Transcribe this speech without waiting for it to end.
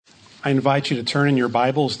I invite you to turn in your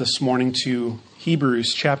Bibles this morning to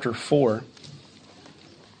Hebrews chapter 4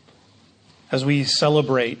 as we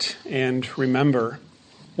celebrate and remember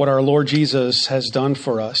what our Lord Jesus has done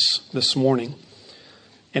for us this morning.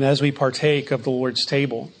 And as we partake of the Lord's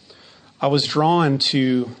table, I was drawn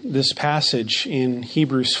to this passage in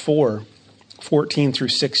Hebrews 4, 14 through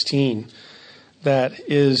 16, that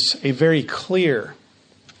is a very clear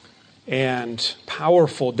and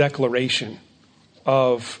powerful declaration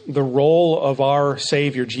of the role of our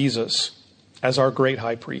Savior Jesus as our great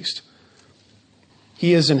high priest.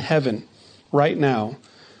 He is in heaven right now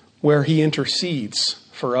where he intercedes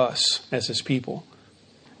for us as his people.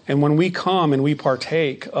 And when we come and we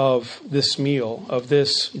partake of this meal, of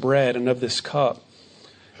this bread and of this cup,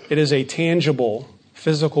 it is a tangible,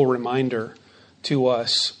 physical reminder to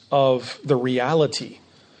us of the reality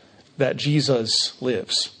that Jesus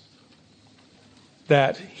lives.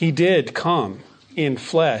 That he did come in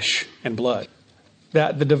flesh and blood.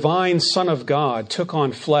 That the divine Son of God took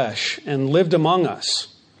on flesh and lived among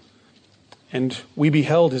us. And we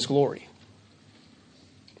beheld his glory.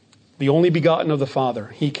 The only begotten of the Father,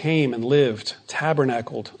 he came and lived,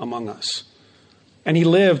 tabernacled among us. And he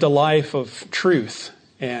lived a life of truth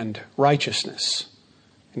and righteousness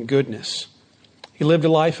and goodness. He lived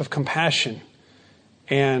a life of compassion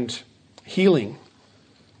and healing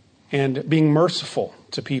and being merciful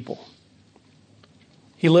to people.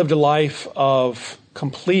 He lived a life of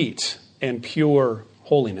complete and pure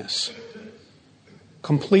holiness,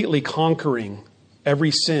 completely conquering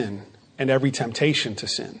every sin and every temptation to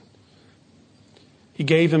sin. He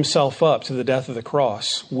gave himself up to the death of the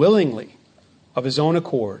cross willingly, of his own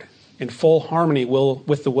accord, in full harmony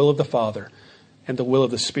with the will of the Father and the will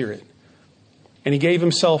of the Spirit. And he gave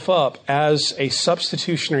himself up as a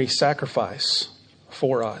substitutionary sacrifice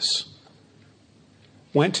for us.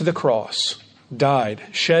 Went to the cross, died,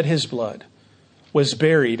 shed his blood, was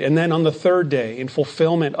buried, and then on the third day, in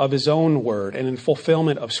fulfillment of his own word and in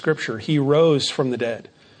fulfillment of Scripture, he rose from the dead.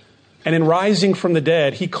 And in rising from the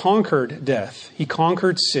dead, he conquered death. He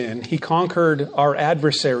conquered sin. He conquered our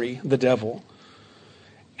adversary, the devil.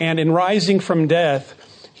 And in rising from death,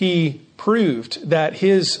 he proved that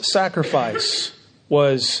his sacrifice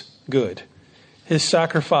was good. His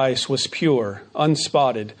sacrifice was pure,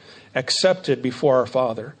 unspotted, accepted before our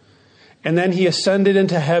Father. And then he ascended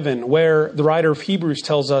into heaven, where the writer of Hebrews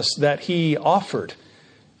tells us that he offered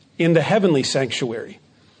in the heavenly sanctuary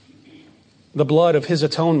the blood of his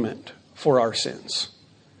atonement for our sins,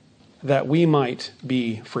 that we might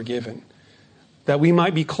be forgiven, that we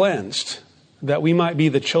might be cleansed, that we might be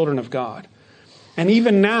the children of God. And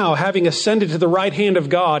even now, having ascended to the right hand of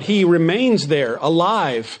God, he remains there,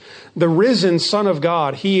 alive, the risen Son of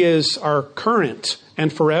God. He is our current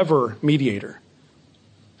and forever mediator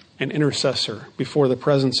and intercessor before the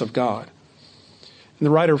presence of God. And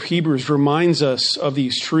the writer of Hebrews reminds us of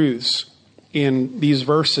these truths in these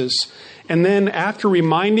verses. And then after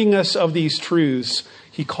reminding us of these truths,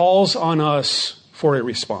 he calls on us for a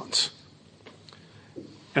response.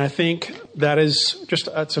 And I think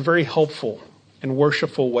that's a very helpful and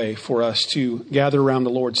worshipful way for us to gather around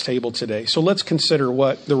the Lord's table today. So let's consider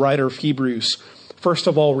what the writer of Hebrews, first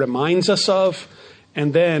of all, reminds us of,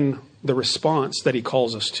 and then the response that he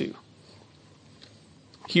calls us to.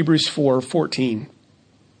 Hebrews 4:14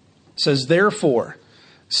 says, "Therefore,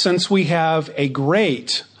 since we have a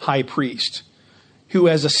great high priest who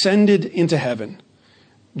has ascended into heaven,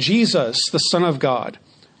 Jesus, the Son of God,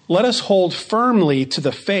 let us hold firmly to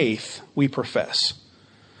the faith we profess.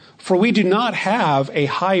 For we do not have a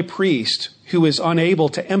high priest who is unable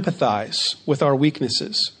to empathize with our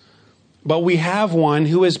weaknesses, but we have one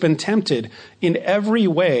who has been tempted in every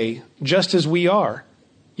way just as we are,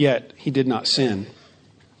 yet he did not sin.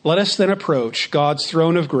 Let us then approach God's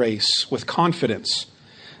throne of grace with confidence,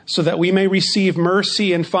 so that we may receive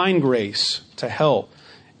mercy and find grace to help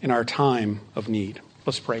in our time of need."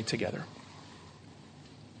 Let's pray together.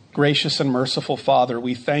 Gracious and merciful Father,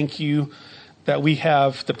 we thank you that we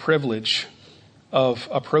have the privilege of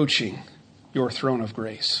approaching your throne of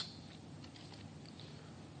grace.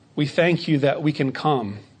 We thank you that we can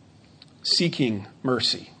come seeking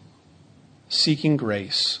mercy, seeking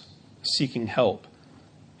grace, seeking help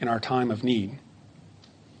in our time of need.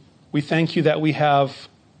 We thank you that we have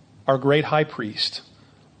our great high priest,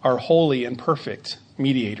 our holy and perfect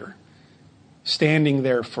mediator, standing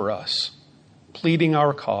there for us, pleading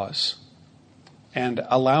our cause, and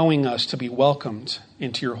allowing us to be welcomed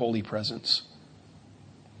into your holy presence.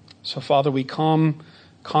 So, Father, we come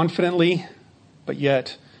confidently, but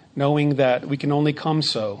yet knowing that we can only come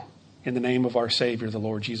so in the name of our Savior, the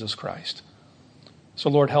Lord Jesus Christ. So,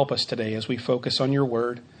 Lord, help us today as we focus on your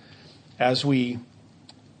word, as we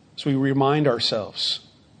remind ourselves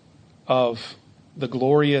of the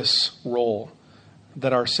glorious role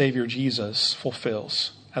that our Savior Jesus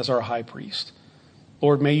fulfills as our high priest.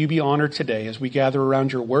 Lord, may you be honored today as we gather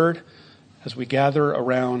around your word, as we gather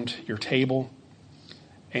around your table,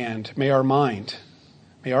 and may our mind,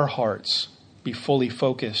 may our hearts be fully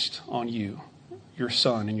focused on you, your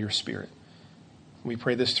Son, and your Spirit. We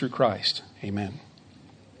pray this through Christ. Amen.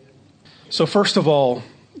 So first of all,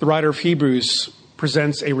 the writer of Hebrews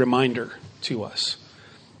presents a reminder to us.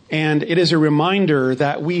 And it is a reminder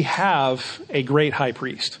that we have a great high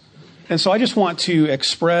priest. And so I just want to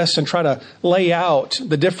express and try to lay out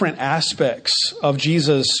the different aspects of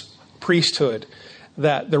Jesus' priesthood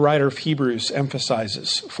that the writer of Hebrews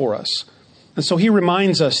emphasizes for us. And so he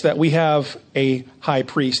reminds us that we have a high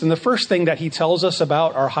priest. And the first thing that he tells us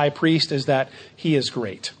about our high priest is that he is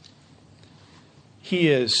great. He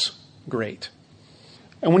is great.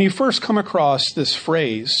 And when you first come across this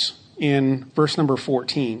phrase in verse number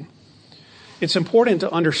 14, it's important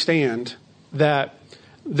to understand that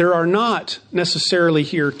there are not necessarily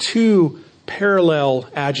here two parallel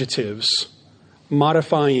adjectives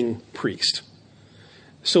modifying priest.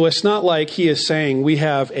 So it's not like he is saying we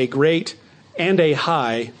have a great and a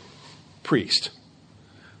high priest.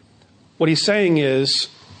 What he's saying is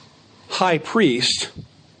high priest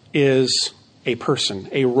is a person,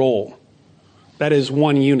 a role. That is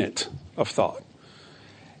one unit of thought.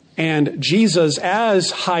 And Jesus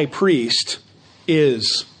as high priest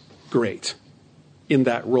is great in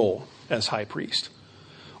that role as high priest.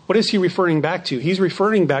 What is he referring back to? He's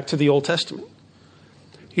referring back to the Old Testament.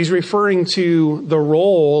 He's referring to the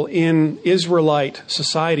role in Israelite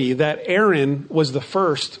society that Aaron was the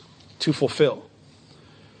first to fulfill.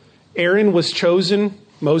 Aaron was chosen,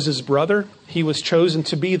 Moses' brother. He was chosen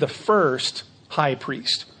to be the first high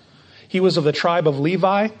priest. He was of the tribe of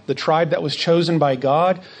Levi, the tribe that was chosen by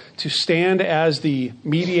God to stand as the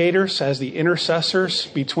mediators, as the intercessors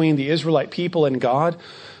between the Israelite people and God.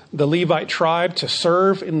 The Levite tribe to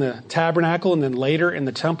serve in the tabernacle and then later in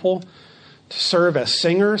the temple, to serve as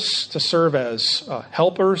singers, to serve as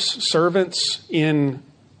helpers, servants in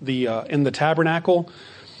the tabernacle.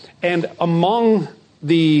 And among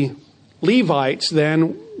the Levites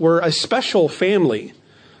then were a special family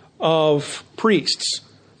of priests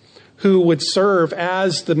who would serve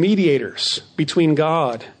as the mediators between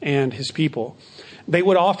God and his people. They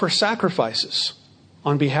would offer sacrifices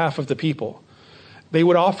on behalf of the people. They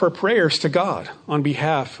would offer prayers to God on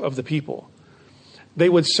behalf of the people. They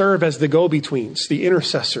would serve as the go-betweens, the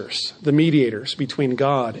intercessors, the mediators between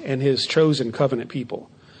God and his chosen covenant people.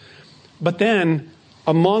 But then,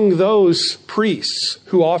 among those priests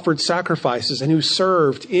who offered sacrifices and who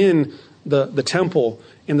served in the temple,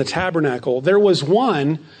 in the tabernacle, there was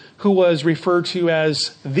one who was referred to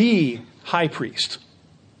as the high priest.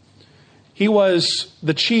 He was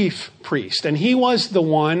the chief priest, and he was the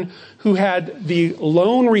one who had the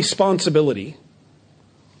lone responsibility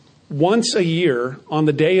once a year on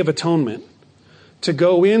the Day of Atonement to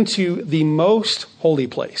go into the most holy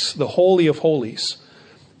place, the Holy of Holies,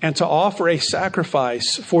 and to offer a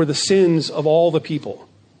sacrifice for the sins of all the people,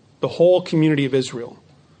 the whole community of Israel.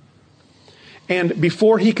 And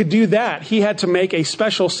before he could do that, he had to make a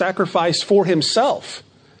special sacrifice for himself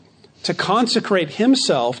to consecrate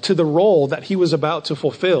himself to the role that he was about to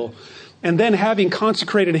fulfill. And then having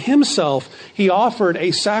consecrated himself, he offered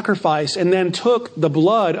a sacrifice and then took the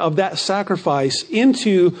blood of that sacrifice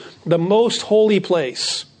into the most holy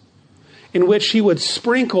place, in which he would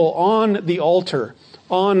sprinkle on the altar,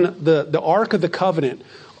 on the Ark of the Covenant,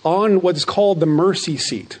 on what's called the mercy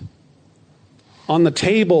seat, on the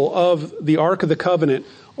table of the Ark of the Covenant,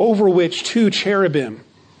 over which two cherubim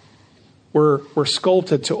were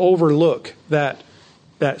sculpted to overlook that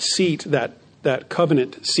seat, that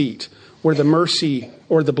covenant seat, where the mercy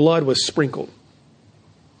or the blood was sprinkled.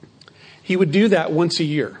 He would do that once a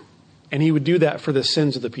year, and he would do that for the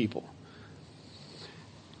sins of the people.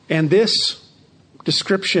 And this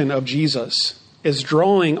description of Jesus is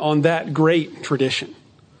drawing on that great tradition,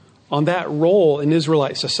 on that role in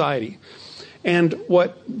Israelite society. And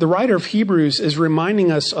what the writer of Hebrews is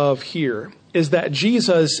reminding us of here is that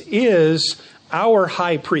Jesus is our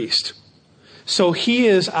high priest. So he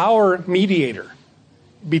is our mediator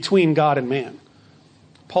between God and man.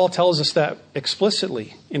 Paul tells us that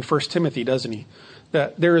explicitly in 1 Timothy, doesn't he?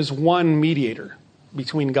 That there is one mediator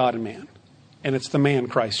between God and man, and it's the man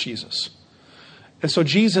Christ Jesus. And so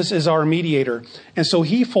Jesus is our mediator, and so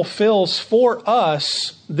he fulfills for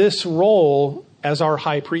us this role as our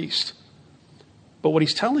high priest. But what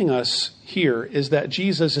he's telling us here is that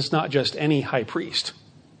Jesus is not just any high priest.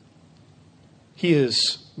 He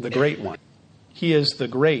is the great one. He is the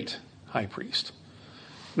great high priest.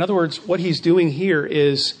 In other words, what he's doing here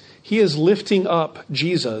is he is lifting up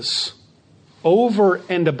Jesus over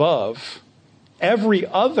and above every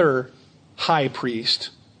other high priest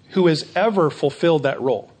who has ever fulfilled that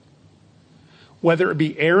role. Whether it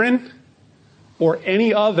be Aaron or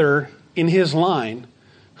any other in his line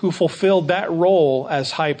who fulfilled that role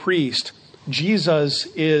as high priest, Jesus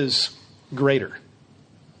is greater.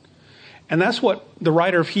 And that's what the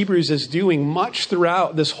writer of Hebrews is doing much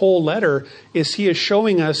throughout this whole letter, is he is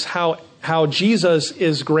showing us how Jesus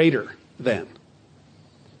is greater than.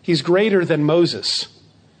 He's greater than Moses.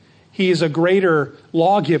 He is a greater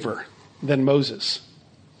lawgiver than Moses.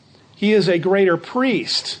 He is a greater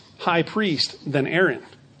priest, high priest, than Aaron.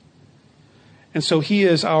 And so he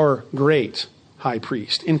is our great high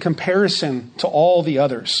priest in comparison to all the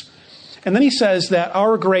others. And then he says that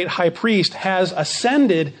our great high priest has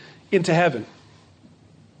ascended into heaven.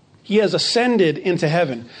 He has ascended into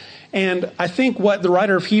heaven. And I think what the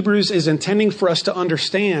writer of Hebrews is intending for us to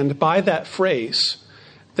understand by that phrase,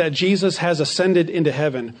 that Jesus has ascended into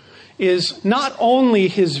heaven, is not only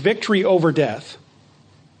his victory over death,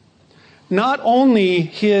 not only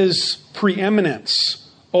his preeminence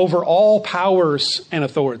over all powers and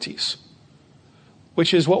authorities,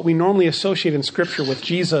 which is what we normally associate in Scripture with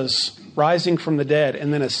Jesus rising from the dead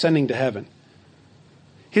and then ascending to heaven.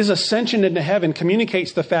 His ascension into heaven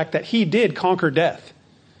communicates the fact that he did conquer death.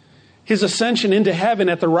 His ascension into heaven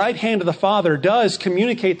at the right hand of the Father does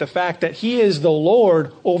communicate the fact that he is the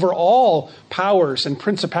Lord over all powers and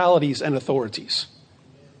principalities and authorities.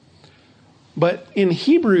 But in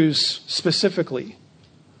Hebrews specifically,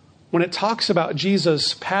 when it talks about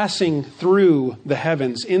Jesus passing through the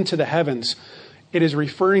heavens, into the heavens, it is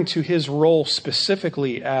referring to his role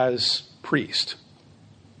specifically as priest.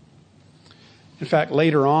 In fact,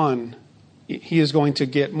 later on, he is going to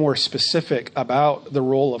get more specific about the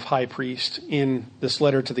role of high priest in this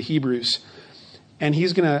letter to the Hebrews. And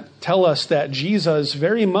he's going to tell us that Jesus,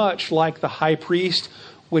 very much like the high priest,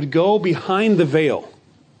 would go behind the veil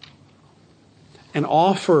and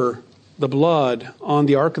offer the blood on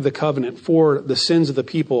the Ark of the Covenant for the sins of the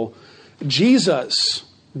people. Jesus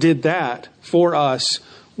did that for us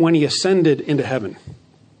when he ascended into heaven.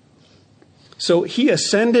 So he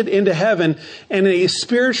ascended into heaven and in a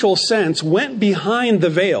spiritual sense went behind the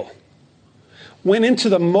veil, went into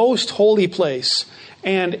the most holy place,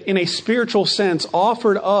 and in a spiritual sense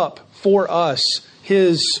offered up for us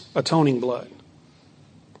his atoning blood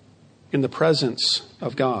in the presence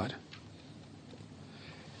of God.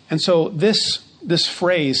 And so this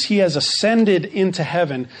phrase, he has ascended into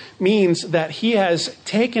heaven, means that he has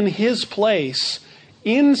taken his place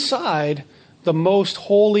inside the most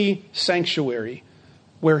holy sanctuary,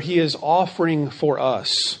 where he is offering for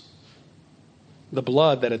us the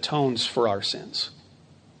blood that atones for our sins.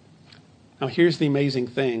 Now, here's the amazing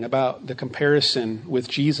thing about the comparison with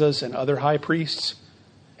Jesus and other high priests,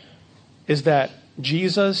 is that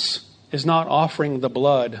Jesus is not offering the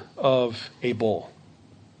blood of a bull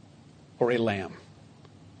or a lamb.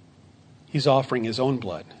 He's offering his own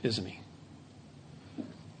blood, isn't he?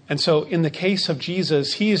 And so in the case of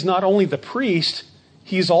Jesus, he is not only the priest,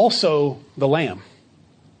 he's also the lamb.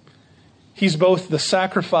 He's both the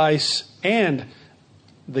sacrifice and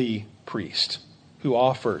the priest who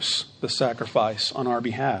offers the sacrifice on our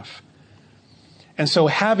behalf. And so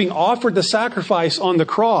having offered the sacrifice on the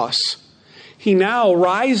cross, he now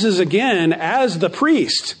rises again as the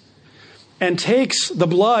priest and takes the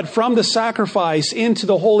blood from the sacrifice into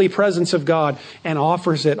the holy presence of God and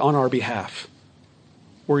offers it on our behalf,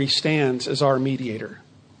 where he stands as our mediator.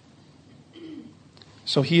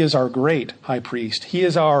 So he is our great high priest. He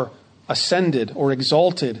is our ascended or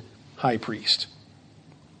exalted high priest.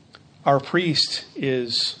 Our priest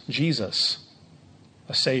is Jesus,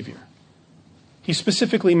 a Savior. He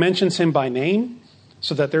specifically mentions him by name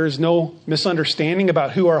so that there is no misunderstanding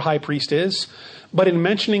about who our high priest is. But in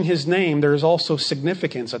mentioning his name, there is also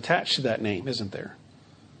significance attached to that name, isn't there?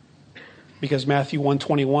 Because Matthew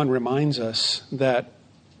 1:21 reminds us that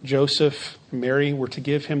Joseph and Mary were to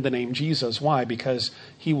give him the name Jesus. Why? Because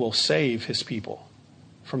he will save his people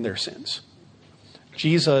from their sins.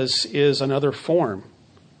 Jesus is another form,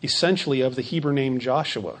 essentially, of the Hebrew name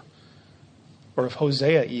Joshua, or of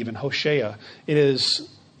Hosea even, Hoshea. It is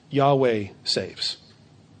Yahweh saves.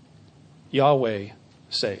 Yahweh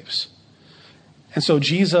saves. And so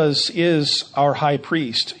Jesus is our high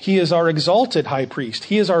priest. He is our exalted high priest.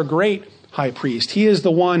 He is our great high priest. He is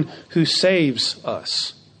the one who saves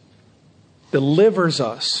us, delivers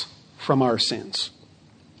us from our sins.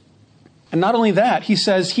 And not only that, he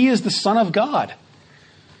says he is the Son of God.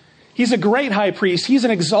 He's a great high priest. He's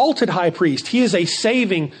an exalted high priest. He is a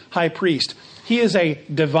saving high priest. He is a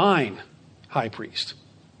divine high priest.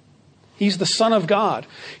 He's the Son of God.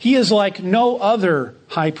 He is like no other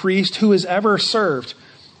high priest who has ever served.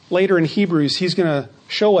 Later in Hebrews, he's going to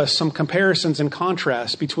show us some comparisons and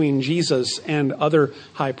contrasts between Jesus and other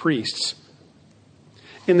high priests.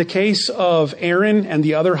 In the case of Aaron and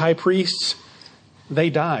the other high priests, they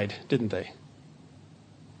died, didn't they?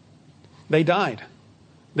 They died.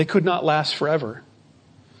 They could not last forever.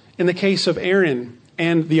 In the case of Aaron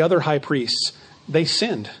and the other high priests, they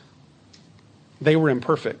sinned. They were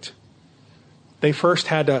imperfect. They first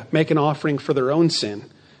had to make an offering for their own sin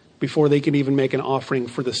before they could even make an offering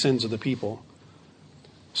for the sins of the people.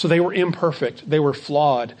 So they were imperfect. They were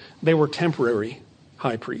flawed. They were temporary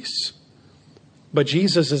high priests. But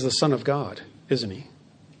Jesus is the Son of God, isn't he?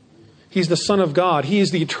 He's the Son of God. He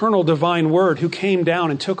is the eternal divine Word who came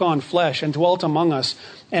down and took on flesh and dwelt among us.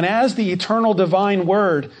 And as the eternal divine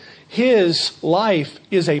Word, his life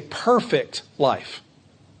is a perfect life.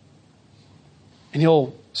 And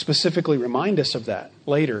he'll specifically remind us of that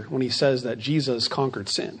later when he says that Jesus conquered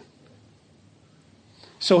sin.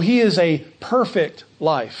 So he is a perfect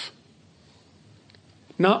life.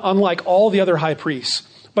 Not unlike all the other high priests,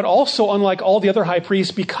 but also unlike all the other high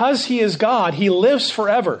priests, because he is God, he lives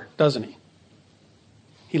forever, doesn't he?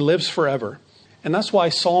 He lives forever. And that's why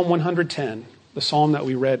Psalm 110, the psalm that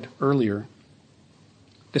we read earlier,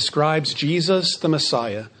 describes Jesus, the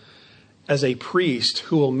Messiah, as a priest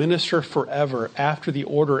who will minister forever after the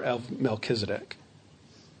order of Melchizedek.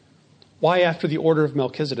 Why after the order of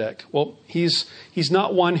Melchizedek? Well, he's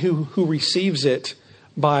not one who receives it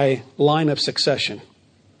by line of succession,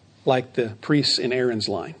 like the priests in Aaron's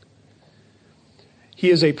line.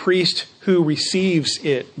 He is a priest who receives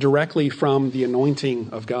it directly from the anointing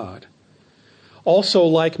of God. Also,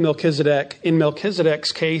 like Melchizedek, in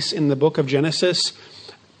Melchizedek's case in the book of Genesis,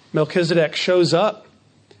 Melchizedek shows up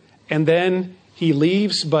and then he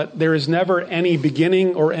leaves, but there is never any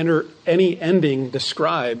beginning or any ending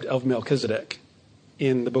described of Melchizedek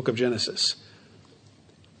in the book of Genesis.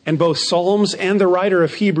 And both Psalms and the writer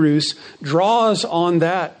of Hebrews draws on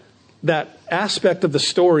that aspect of the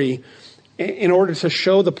story in order to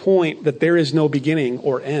show the point that there is no beginning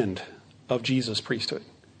or end of Jesus' priesthood.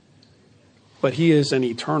 But he is an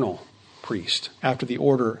eternal priest after the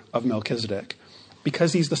order of Melchizedek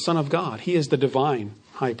because he's the Son of God. He is the divine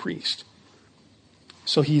high priest.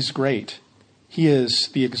 So he's great. He is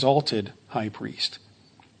the exalted high priest.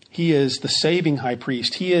 He is the saving high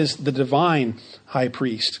priest. He is the divine high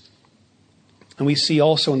priest. And we see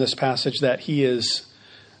also in this passage that he is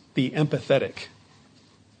the empathetic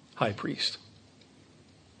high priest.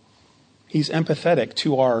 He's empathetic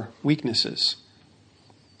to our weaknesses.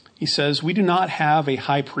 He says, we do not have a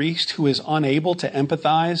high priest who is unable to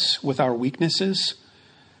empathize with our weaknesses,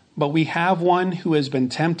 but we have one who has been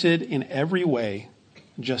tempted in every way,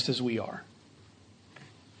 just as we are.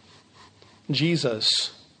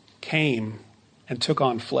 Jesus came and took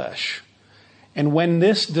on flesh. And when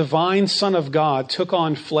this divine Son of God took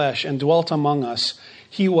on flesh and dwelt among us,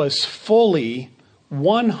 he was fully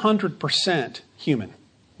 100% human,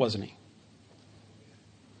 wasn't he?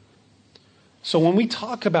 So when we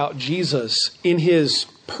talk about Jesus in his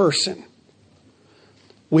person,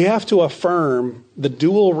 we have to affirm the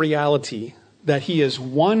dual reality that he is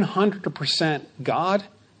 100% God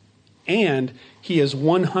and he is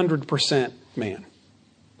 100% man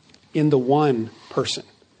in the one person.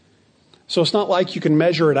 So it's not like you can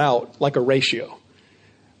measure it out like a ratio.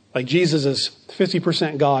 Like Jesus is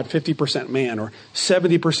 50% God, 50% man, or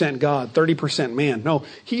 70% God, 30% man. No,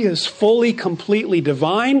 he is fully, completely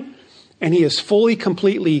divine, and he is fully,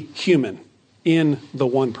 completely human in the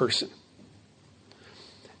one person.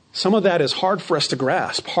 Some of that is hard for us to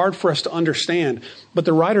grasp, hard for us to understand. But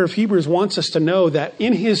the writer of Hebrews wants us to know that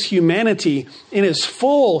in his humanity, in his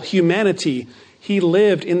full humanity, he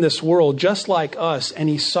lived in this world just like us, and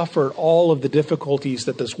he suffered all of the difficulties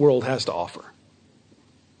that this world has to offer.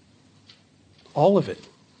 All of it.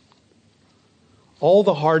 All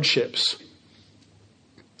the hardships.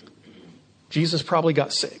 Jesus probably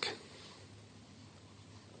got sick.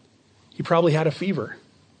 He probably had a fever.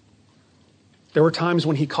 There were times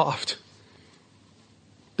when he coughed.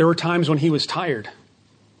 There were times when he was tired.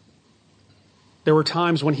 There were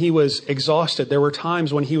times when he was exhausted. There were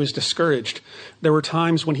times when he was discouraged. There were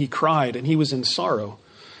times when he cried and he was in sorrow.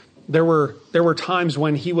 There were times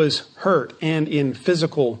when he was hurt and in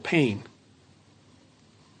physical pain.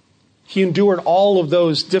 He endured all of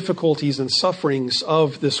those difficulties and sufferings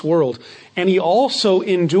of this world. And he also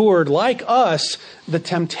endured, like us, the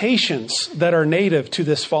temptations that are native to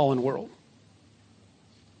this fallen world.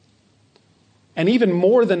 And even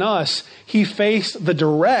more than us, he faced the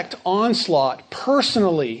direct onslaught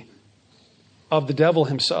personally of the devil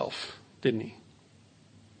himself, didn't he?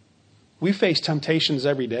 We face temptations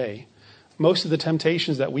every day. Most of the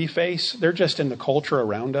temptations that we face, they're just in the culture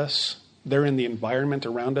around us. They're in the environment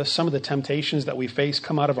around us. Some of the temptations that we face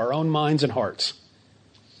come out of our own minds and hearts.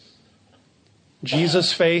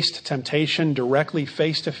 Jesus faced temptation directly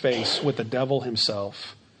face to face with the devil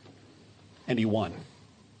himself, and he won.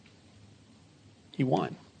 He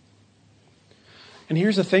won. And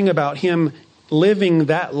here's the thing about him living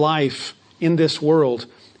that life in this world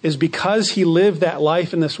is because he lived that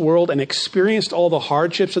life in this world and experienced all the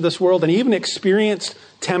hardships of this world and even experienced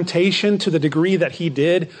temptation to the degree that he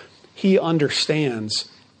did, he understands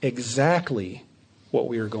exactly what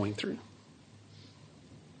we are going through.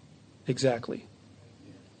 Exactly.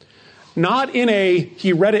 Not in a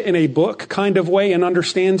he read it in a book kind of way and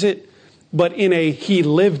understands it, but in a he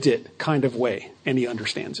lived it kind of way and he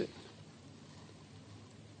understands it.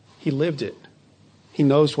 He lived it. He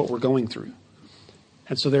knows what we're going through.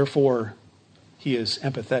 And so therefore, he is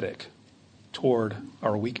empathetic toward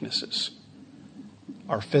our weaknesses,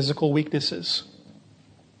 our physical weaknesses,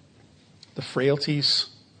 the frailties,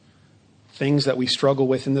 things that we struggle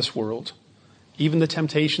with in this world, even the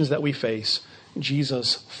temptations that we face.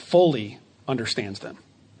 Jesus fully understands them,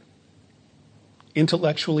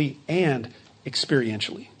 intellectually and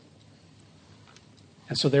experientially.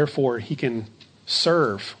 And so therefore, he can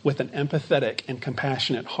serve with an empathetic and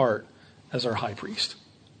compassionate heart as our high priest.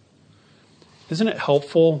 Isn't it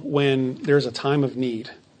helpful when there's a time of need,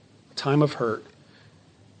 a time of hurt?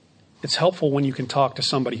 It's helpful when you can talk to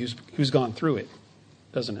somebody who's gone through it,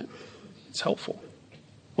 doesn't it? It's helpful.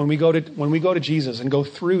 When we go to Jesus and go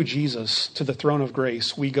through Jesus to the throne of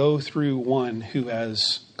grace, we go through one who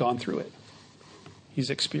has gone through it. He's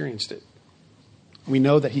experienced it. We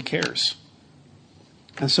know that he cares.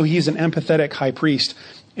 And so he's an empathetic high priest.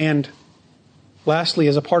 And lastly,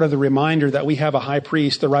 as a part of the reminder that we have a high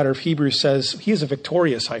priest, the writer of Hebrews says he is a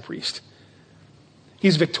victorious high priest.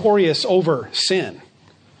 He's victorious over sin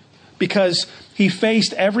because he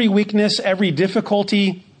faced every weakness, every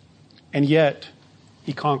difficulty, and yet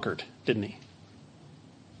he conquered, didn't he?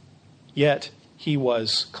 Yet he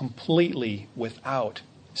was completely without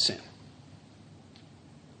sin.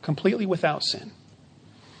 Completely without sin.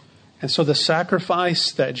 And so the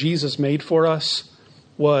sacrifice that Jesus made for us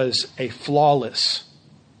was a flawless,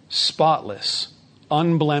 spotless,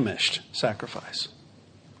 unblemished sacrifice.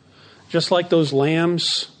 Just like those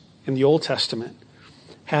lambs in the Old Testament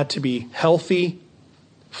had to be healthy,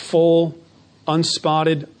 full,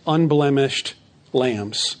 unspotted, unblemished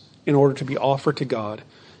lambs in order to be offered to God,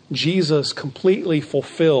 Jesus completely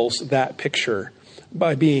fulfills that picture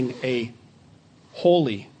by being a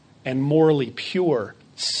holy and morally pure,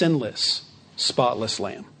 sinless, spotless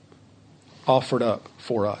lamb offered up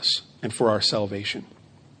for us and for our salvation.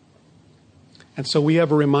 And so we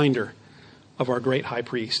have a reminder of our great high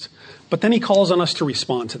priest. But then he calls on us to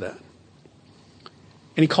respond to that.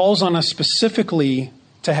 And he calls on us specifically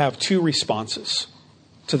to have two responses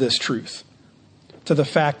to this truth, to the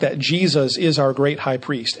fact that Jesus is our great high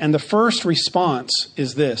priest. And the first response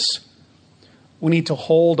is this: we need to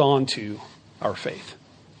hold on to our faith.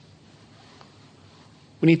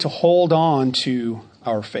 We need to hold on to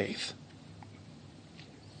our faith.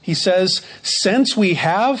 He says, since we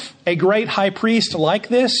have a great high priest like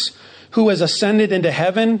this, who has ascended into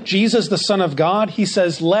heaven, Jesus, the Son of God, he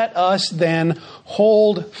says, let us then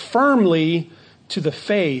hold firmly to the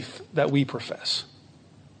faith that we profess.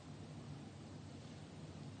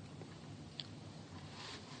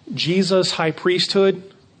 Jesus' high priesthood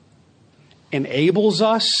enables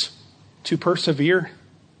us to persevere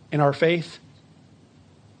in our faith.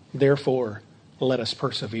 Therefore, let us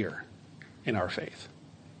persevere in our faith.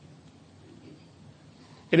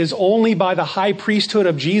 It is only by the high priesthood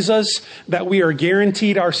of Jesus that we are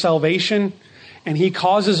guaranteed our salvation, and he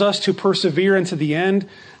causes us to persevere unto the end.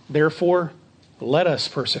 Therefore, let us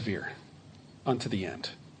persevere unto the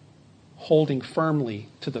end, holding firmly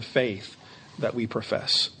to the faith that we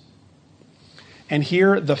profess. And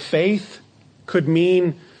here, the faith could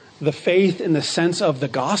mean the faith in the sense of the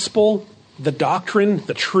gospel, the doctrine,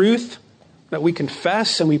 the truth that we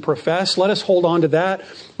confess and we profess. Let us hold on to that,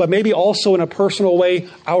 but maybe also in a personal way,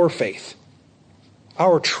 our faith,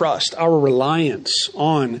 our trust, our reliance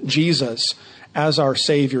on Jesus as our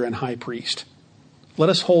Savior and high priest. Let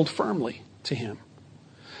us hold firmly to him.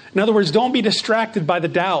 In other words, don't be distracted by the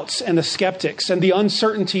doubts and the skeptics and the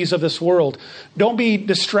uncertainties of this world. Don't be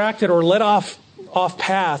distracted or let off off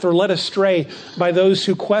path or led astray by those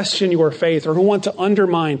who question your faith or who want to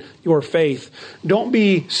undermine your faith. Don't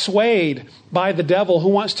be swayed by the devil who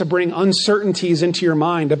wants to bring uncertainties into your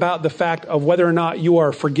mind about the fact of whether or not you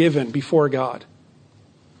are forgiven before God.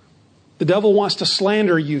 The devil wants to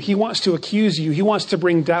slander you. He wants to accuse you. He wants to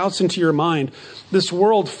bring doubts into your mind. This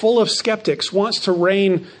world full of skeptics wants to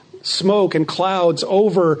rain smoke and clouds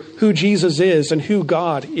over who Jesus is and who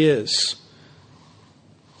God is.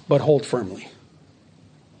 But hold firmly.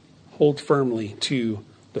 Hold firmly to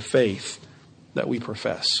the faith that we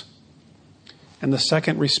profess. And the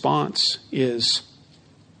second response is,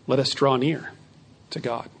 let us draw near to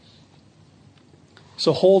God.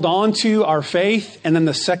 So hold on to our faith. And then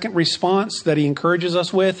the second response that he encourages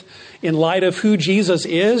us with, in light of who Jesus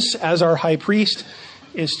is as our high priest,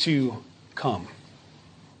 is to come.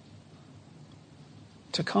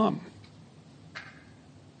 To come.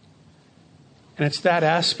 And it's that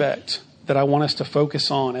aspect that I want us to focus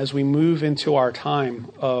on as we move into our time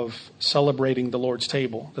of celebrating the Lord's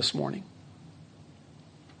table this morning.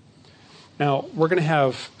 Now, we're going to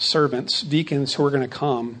have servants, deacons, who are going to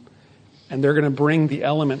come, and they're going to bring the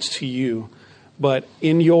elements to you. But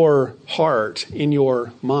in your heart, in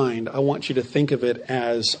your mind, I want you to think of it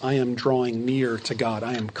as I am drawing near to God.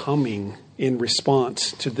 I am coming in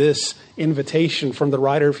response to this invitation from the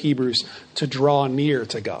writer of Hebrews to draw near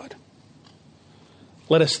to God.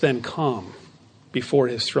 Let us then come before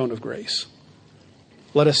his throne of grace.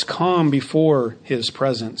 Let us come before his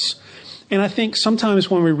presence. And I think sometimes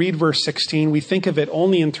when we read verse 16, we think of it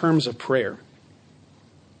only in terms of prayer.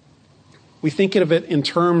 We think of it in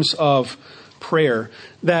terms of prayer,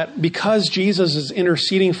 that because Jesus is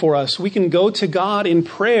interceding for us, we can go to God in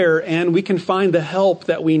prayer and we can find the help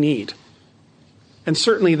that we need. And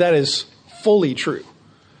certainly that is fully true.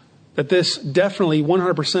 That this definitely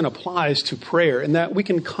 100% applies to prayer, and that we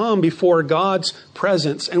can come before God's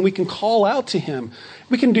presence and we can call out to him.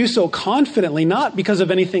 We can do so confidently, not because of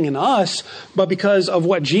anything in us, but because of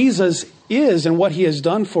what Jesus is and what he has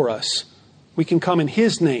done for us. We can come in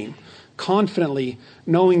his name, confidently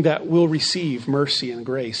knowing that we'll receive mercy and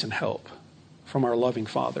grace and help from our loving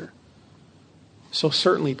Father. So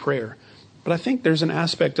certainly prayer. But I think there's an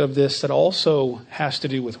aspect of this that also has to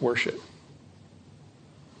do with worship.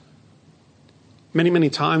 Many, many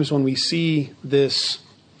times when we see this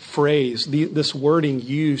phrase, this wording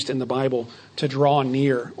used in the Bible to draw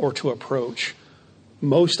near or to approach,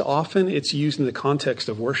 most often it's used in the context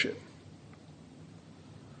of worship.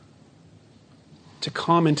 To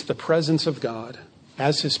come into the presence of God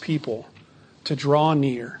as his people, to draw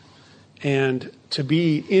near and to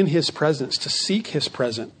be in his presence, to seek his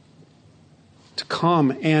presence, to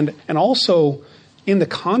come and also in the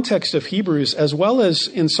context of Hebrews, as well as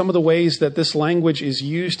in some of the ways that this language is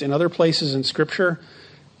used in other places in Scripture,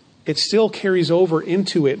 it still carries over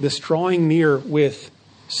into it, this drawing near with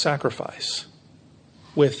sacrifice,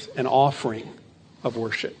 with an offering of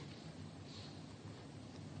worship.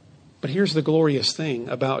 But here's the glorious thing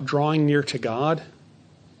about drawing near to God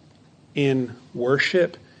in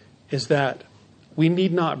worship is that we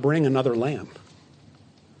need not bring another lamb,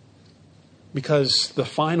 because the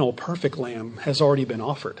final perfect lamb has already been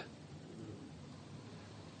offered.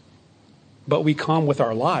 But we come with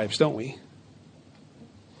our lives, don't we?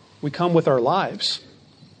 We come with our lives.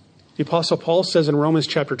 The Apostle Paul says in Romans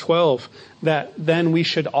chapter 12 that then we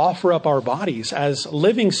should offer up our bodies as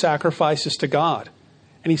living sacrifices to God.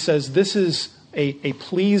 And he says this is a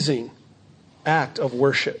pleasing act of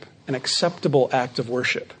worship, an acceptable act of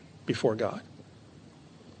worship before God.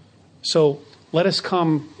 So let us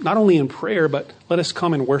come not only in prayer, but let us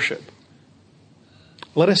come in worship.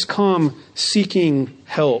 Let us come seeking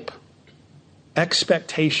help,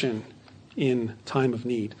 expectation in time of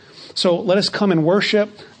need. So let us come in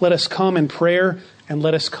worship, let us come in prayer, and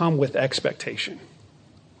let us come with expectation.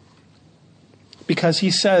 Because he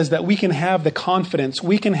says that we can have the confidence,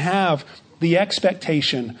 we can have the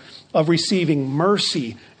expectation of receiving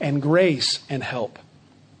mercy and grace and help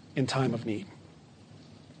in time of need.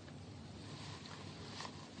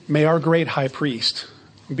 May our great high priest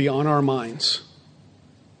be on our minds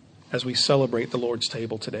as we celebrate the Lord's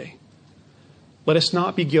table today. Let us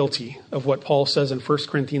not be guilty of what Paul says in 1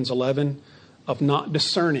 Corinthians 11, of not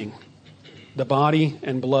discerning the body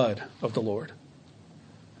and blood of the Lord.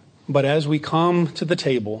 But as we come to the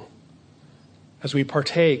table, as we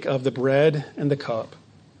partake of the bread and the cup,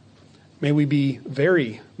 may we be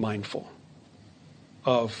very mindful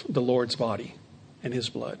of the Lord's body and his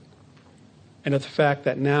blood, and of the fact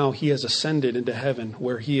that now he has ascended into heaven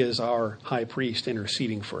where he is our high priest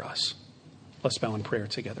interceding for us. Let's bow in prayer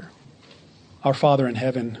together. Our Father in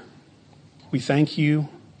heaven, we thank you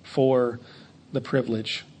for the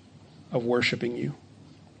privilege of worshiping you.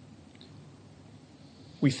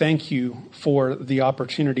 We thank you for the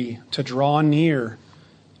opportunity to draw near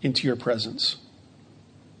into your presence.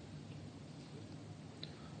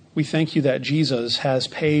 We thank you that Jesus has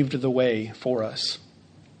paved the way for us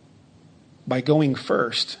by going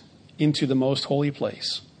first into the most holy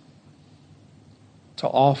place to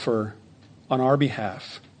offer on our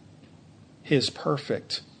behalf his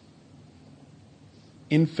perfect,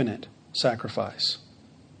 infinite sacrifice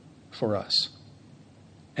for us.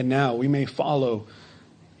 And now we may follow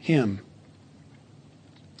him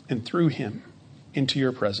and through him into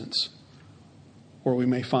your presence, where we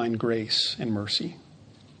may find grace and mercy.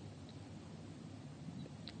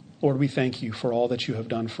 Lord, we thank you for all that you have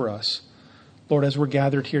done for us. Lord, as we're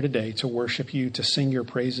gathered here today to worship you, to sing your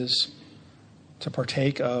praises, to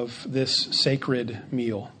partake of this sacred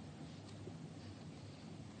meal,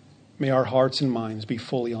 may our hearts and minds be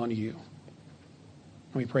fully on you.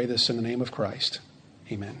 And we pray this in the name of Christ.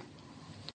 Amen.